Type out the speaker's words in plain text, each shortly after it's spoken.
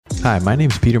Hi, my name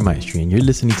is Peter Maestri, and you're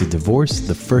listening to Divorce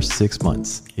the First 6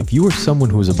 Months. If you are someone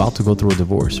who is about to go through a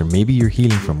divorce, or maybe you're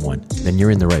healing from one, then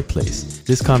you're in the right place.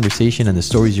 This conversation and the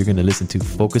stories you're going to listen to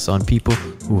focus on people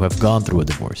who have gone through a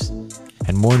divorce,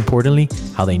 and more importantly,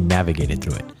 how they navigated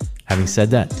through it. Having said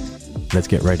that, let's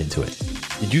get right into it.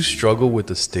 Did you struggle with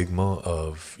the stigma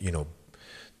of,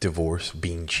 divorce,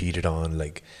 being cheated on?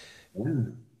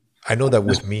 I know that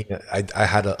with me, I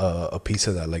had a piece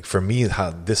of that. Like for me,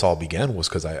 how this all began was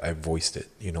because I voiced it.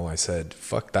 I said,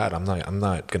 "Fuck that! I'm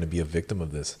not going to be a victim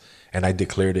of this," and I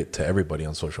declared it to everybody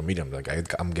on social media. I'm like,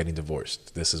 I'm getting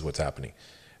divorced. This is what's happening.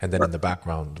 And then in the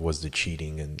background was the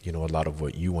cheating and a lot of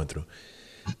what you went through.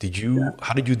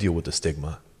 How did you deal with the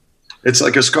stigma? It's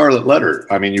like a scarlet letter.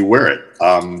 I mean, you wear it.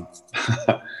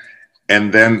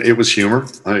 And then it was humor.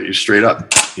 Straight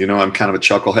up. I'm kind of a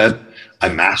chucklehead. I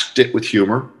masked it with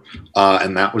humor.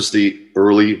 And that was the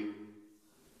early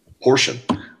portion.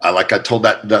 I told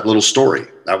that little story.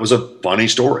 That was a funny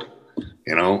story.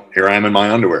 Here I am in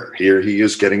my underwear. Here he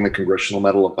is getting the Congressional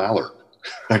Medal of Valor.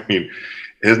 I mean,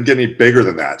 it doesn't get any bigger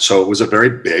than that. So it was a very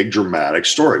big, dramatic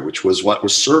story, which was what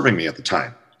was serving me at the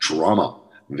time. Drama,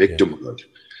 victimhood.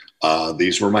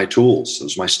 These were my tools. It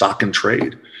was my stock and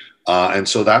trade. And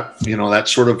so that, that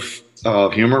sort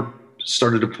of humor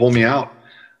started to pull me out.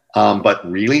 But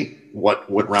really,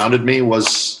 what rounded me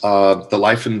was the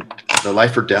life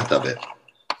or death of it,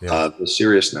 the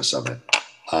seriousness of it.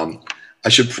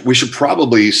 We should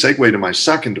probably segue to my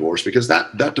second divorce, because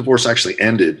that divorce actually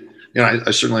ended.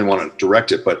 I certainly want to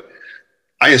direct it, but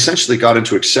I essentially got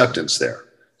into acceptance there.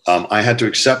 I had to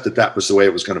accept that was the way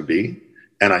it was going to be,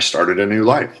 and I started a new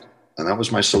life, and that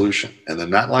was my solution. And then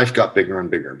that life got bigger and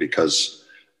bigger because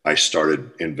I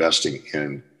started investing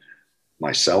in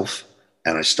myself,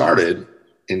 and I started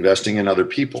investing in other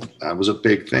people. That was a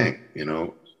big thing,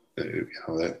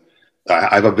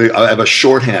 I have a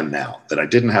shorthand now that I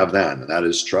didn't have then, and that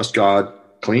is trust God,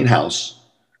 clean house,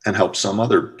 and help some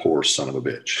other poor son of a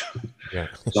bitch,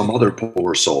 some other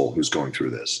poor soul who's going through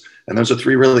this. And those are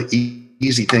three really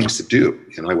easy things to do.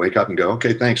 I wake up and go,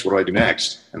 okay, thanks. What do I do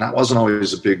next? And that wasn't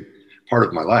always a big part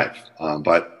of my life,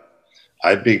 but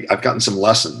I've gotten some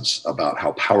lessons about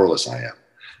how powerless I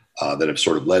am that have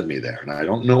sort of led me there. And I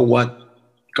don't know what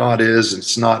God is.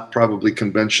 It's not probably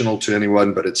conventional to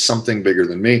anyone, but it's something bigger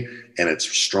than me, and it's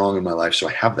strong in my life. So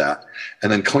I have that.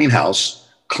 And then clean house,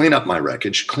 clean up my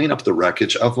wreckage, clean up the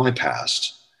wreckage of my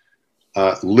past,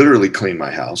 literally clean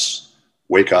my house,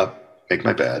 wake up, make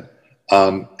my bed,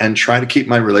 and try to keep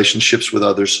my relationships with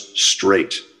others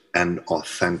straight and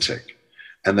authentic.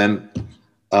 And then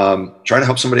try to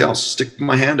help somebody else, stick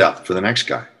my hand out for the next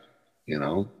guy.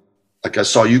 Like I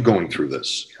saw you going through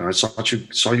this. I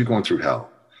saw you going through hell.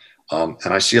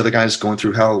 And I see other guys going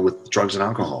through hell with drugs and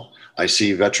alcohol. I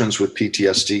see veterans with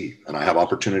PTSD, and I have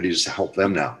opportunities to help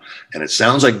them now. And it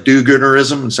sounds like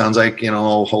do-gooderism. It sounds like,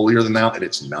 holier than thou, and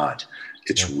it's not.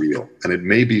 It's real. And it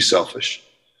may be selfish.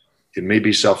 It may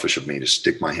be selfish of me to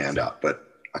stick my hand out, but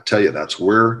I tell you, that's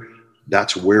where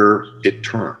it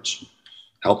turns.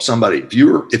 Help somebody.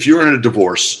 If you're in a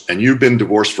divorce and you've been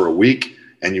divorced for a week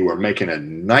and you are making a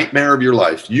nightmare of your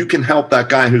life, you can help that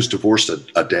guy who's divorced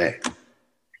a day.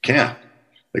 Can.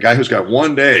 The guy who's got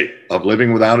 1 day of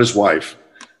living without his wife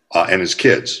and his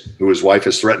kids, who his wife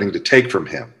is threatening to take from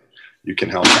him, you can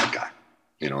help that guy.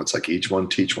 It's like each one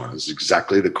teach one. It's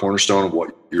exactly the cornerstone of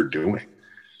what you're doing.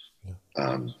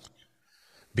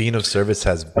 Being of service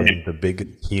has been the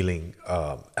big healing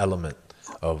element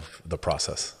of the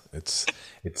process.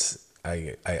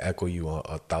 I echo you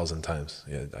 1,000 times.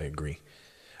 Yeah, I agree.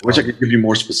 I wish I could give you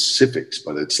more specifics,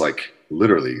 but it's like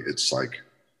literally,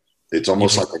 it's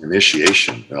almost like an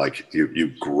initiation. Like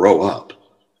you grow up,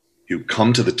 you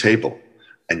come to the table,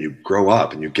 and you grow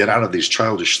up, and you get out of these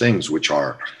childish things, which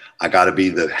are, I got to be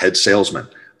the head salesman.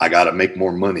 I got to make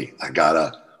more money. I got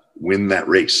to win that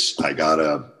race. I got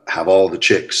to have all the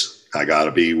chicks. I got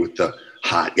to be with the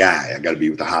hot guy. I got to be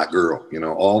with the hot girl.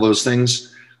 All those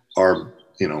things are,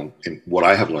 in what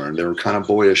I have learned, they're kind of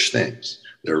boyish things.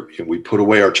 We put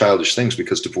away our childish things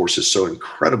because divorce is so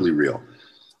incredibly real.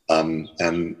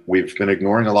 And we've been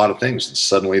ignoring a lot of things, and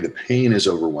suddenly the pain is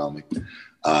overwhelming.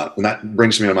 And that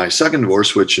brings me to my second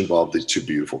divorce, which involved these two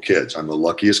beautiful kids. I'm the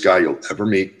luckiest guy you'll ever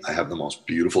meet. I have the most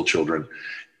beautiful children,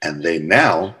 and they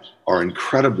now are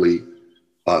incredibly,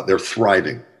 they're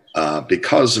thriving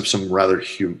because of some rather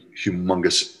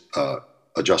humongous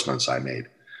adjustments I made.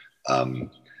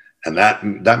 And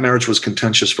that marriage was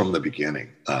contentious from the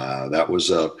beginning. That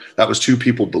was two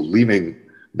people believing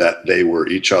that they were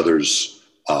each other's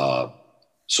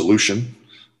solution.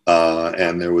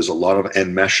 And there was a lot of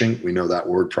enmeshing. We know that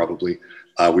word probably.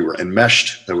 We were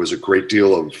enmeshed. There was a great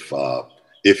deal of,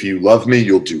 if you love me,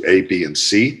 you'll do A, B, and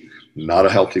C. Not a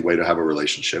healthy way to have a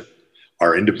relationship.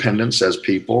 Our independence as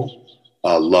people,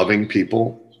 loving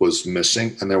people, was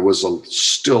missing. And there was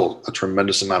still a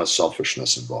tremendous amount of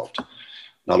selfishness involved.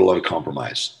 Not a lot of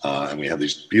compromise. And we had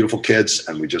these beautiful kids,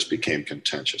 and we just became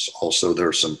contentious. Also, there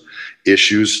are some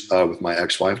issues with my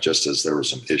ex-wife, just as there were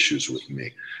some issues with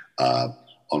me.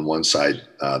 On one side,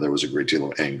 there was a great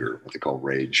deal of anger, what they call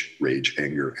rage,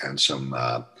 anger, and some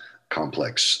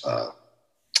complex,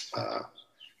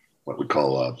 what we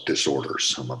call disorders.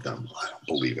 Some of them, I don't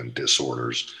believe in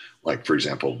disorders. Like, for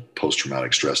example,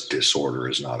 post-traumatic stress disorder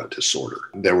is not a disorder.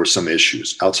 There were some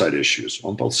issues, outside issues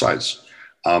on both sides.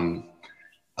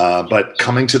 But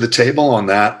coming to the table on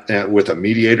that with a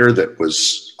mediator that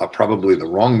was probably the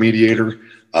wrong mediator,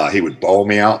 he would bawl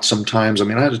me out sometimes. I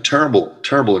mean, I had a terrible,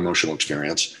 terrible emotional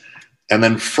experience. And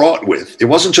then fraught with, it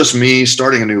wasn't just me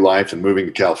starting a new life and moving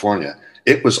to California.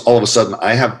 It was all of a sudden,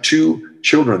 I have 2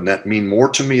 children that mean more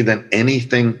to me than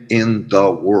anything in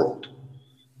the world.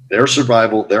 Their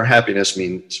survival, their happiness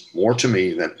means more to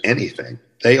me than anything.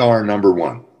 They are number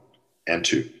 1 and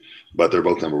 2, but they're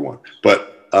both number 1.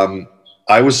 But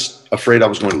I was afraid I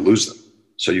was going to lose them.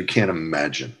 So you can't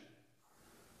imagine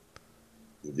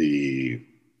the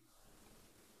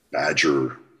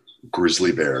badger,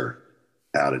 grizzly bear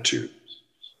attitude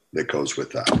that goes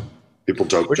with that. People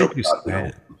joke about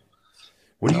that.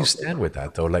 Where do you stand with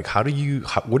that though? Like, what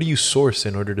do you source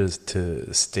in order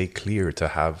to stay clear, to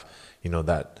have,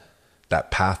 that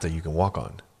path that you can walk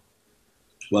on?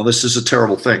 Well, this is a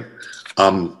terrible thing.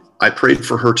 I prayed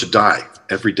for her to die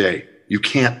every day. You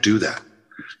can't do that.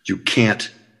 You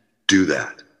can't do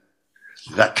that.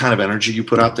 That kind of energy you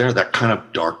put out there, that kind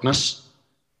of darkness,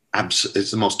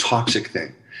 it's the most toxic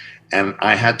thing. And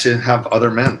I had to have other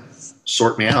men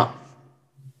sort me out.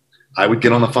 I would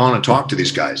get on the phone and talk to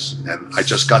these guys, and I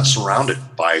just got surrounded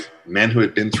by men who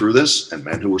had been through this and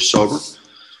men who were sober.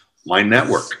 My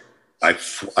network, I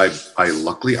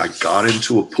luckily got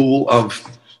into a pool of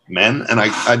men, and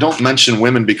I don't mention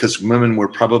women because women were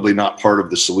probably not part of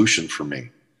the solution for me,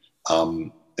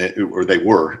 or they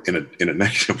were in a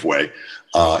negative way,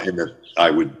 in that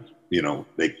I would,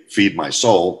 they feed my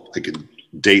soul. I could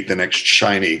date the next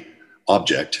shiny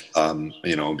object,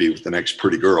 be with the next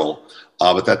pretty girl.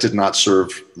 But that did not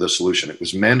serve the solution. It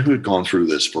was men who had gone through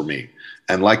this for me.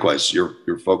 And likewise, your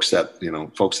folks that,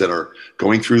 folks that are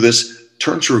going through this,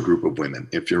 turn to a group of women.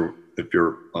 If you're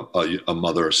a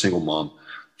mother, a single mom,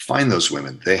 find those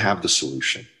women. They have the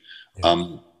solution.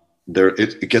 Yeah.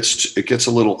 It gets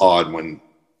a little odd when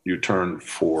you turn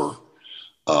for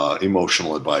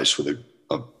emotional advice with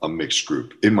a mixed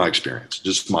group, in my experience,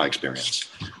 just my experience.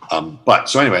 But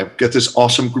so anyway, get this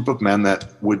awesome group of men that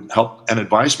would help and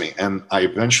advise me. And I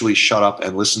eventually shut up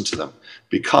and listened to them,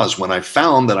 because when I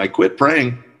found that I quit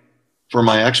praying for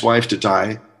my ex-wife to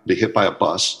die, be hit by a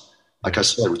bus, like I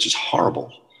said, which is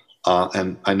horrible.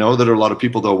 And I know that a lot of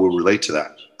people though will relate to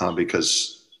that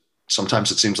because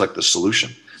sometimes it seems like the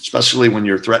solution, especially when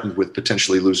you're threatened with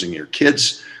potentially losing your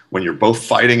kids, when you're both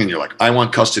fighting and you're like, I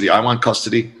want custody.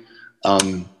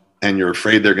 And you're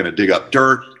afraid they're going to dig up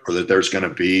dirt, or that there's going to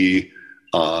be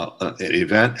an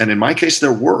event. And in my case,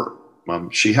 there were.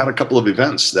 She had a couple of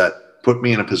events that put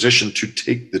me in a position to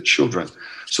take the children.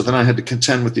 So then I had to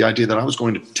contend with the idea that I was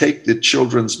going to take the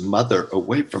children's mother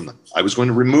away from them. I was going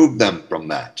to remove them from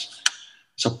that.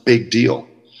 It's a big deal.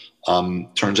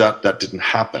 Turns out that didn't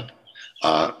happen.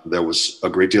 There was a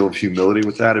great deal of humility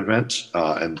with that event,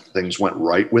 and things went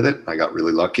right with it. I got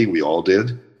really lucky. We all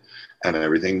did. And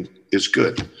everything is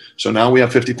good. So now we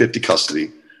have 50-50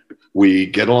 custody. We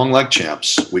get along like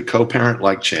champs. We co-parent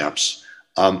like champs.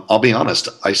 I'll be honest.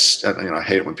 I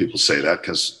hate it when people say that,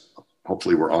 because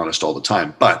hopefully we're honest all the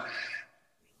time. But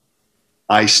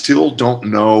I still don't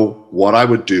know what I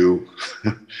would do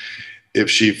if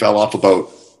she fell off a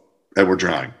boat and we're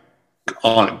drowning.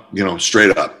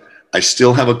 Straight up. I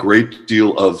still have a great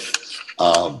deal of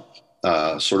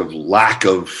sort of lack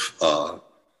of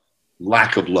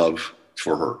love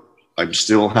for her. I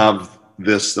still have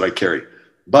this that I carry,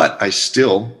 but I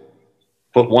still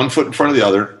put one foot in front of the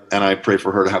other, and I pray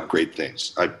for her to have great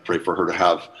things. I pray for her to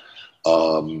have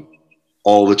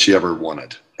all that she ever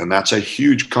wanted. And that's a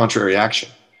huge contrary action.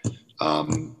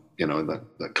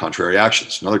 The contrary action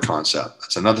is another concept.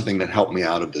 That's another thing that helped me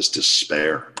out of this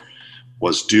despair,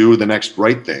 was do the next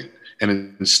right thing.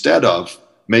 And instead of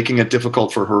making it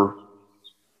difficult for her,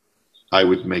 I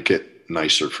would make it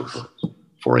nicer for her.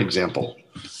 For example,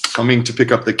 coming to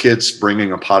pick up the kids,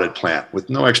 bringing a potted plant with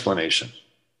no explanation.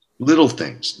 Little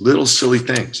things, little silly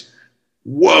things.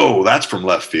 Whoa, that's from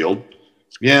left field.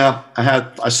 Yeah,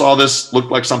 I saw this,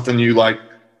 looked like something you like,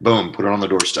 boom, put it on the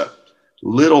doorstep.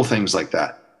 Little things like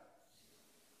that.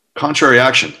 Contrary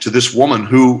action to this woman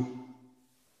who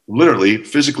literally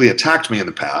physically attacked me in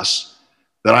the past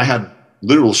that I had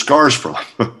literal scars from.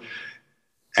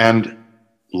 And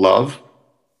love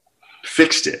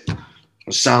fixed it.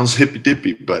 It sounds hippy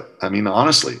dippy, but I mean,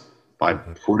 honestly, by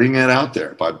putting it out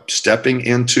there, by stepping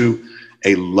into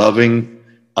a loving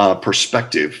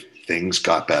perspective, things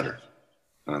got better.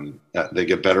 And they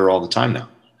get better all the time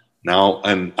now.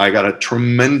 And I got a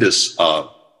tremendous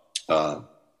bill. I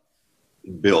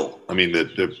mean,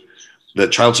 the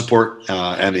child support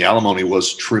and the alimony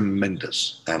was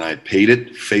tremendous. And I paid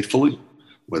it faithfully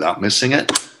without missing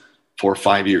it for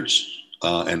 5 years.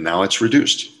 And now it's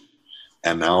reduced.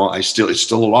 And now it's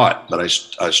still a lot, but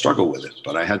I struggle with it.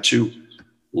 But I had to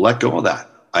let go of that.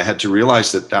 I had to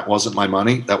realize that wasn't my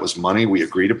money. That was money we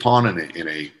agreed upon in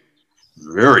a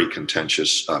very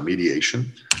contentious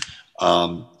mediation.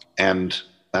 And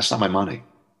that's not my money.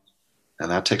 And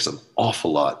that takes an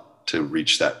awful lot to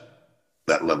reach that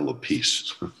level of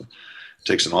peace. It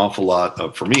takes an awful lot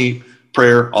of, for me,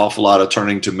 prayer, awful lot of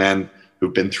turning to men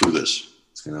who've been through this.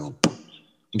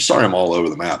 I'm sorry I'm all over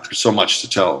the map. There's so much to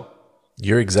tell.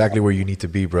 You're exactly where you need to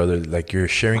be, brother. Like, you're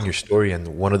sharing your story.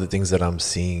 And one of the things that I'm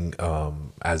seeing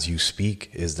as you speak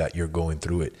is that you're going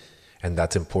through it. And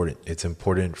that's important. It's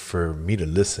important for me to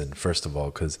listen, first of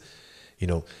all, because,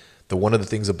 one of the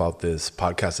things about this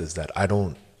podcast is that I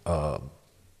don't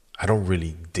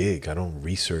really dig. I don't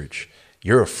research.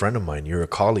 You're a friend of mine. You're a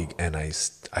colleague. And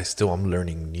I'm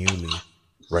learning newly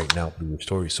right now through your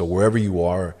story. So wherever you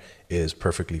are is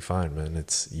perfectly fine, man.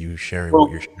 It's you sharing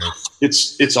what you're sharing.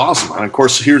 It's awesome. And of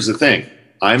course, here's the thing.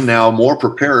 I'm now more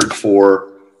prepared for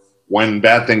when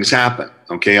bad things happen.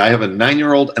 Okay. I have a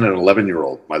 9-year-old and an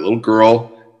 11-year-old. My little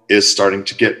girl is starting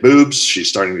to get boobs. She's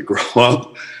starting to grow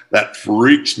up. That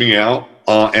freaks me out.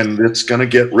 And it's going to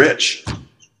get rich.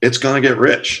 It's going to get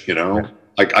rich.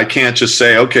 I can't just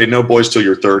say, okay, no boys till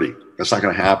you're 30. That's not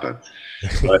going to happen.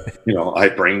 But, I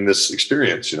bring this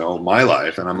experience, my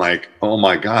life, and I'm like, oh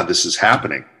my God, this is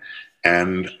happening.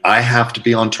 And I have to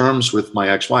be on terms with my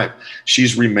ex-wife.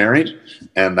 She's remarried.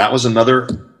 And that was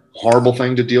another horrible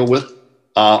thing to deal with.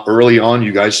 Early on,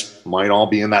 you guys might all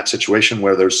be in that situation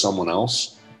where there's someone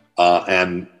else.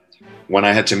 And when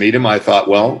I had to meet him, I thought,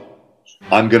 well,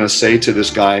 I'm going to say to this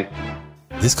guy.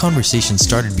 This conversation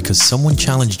started because someone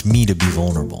challenged me to be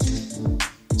vulnerable.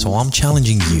 So I'm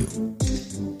challenging you.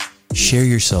 Share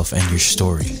yourself and your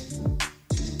story.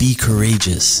 Be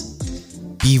courageous.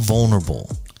 Be vulnerable.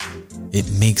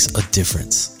 It makes a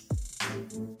difference.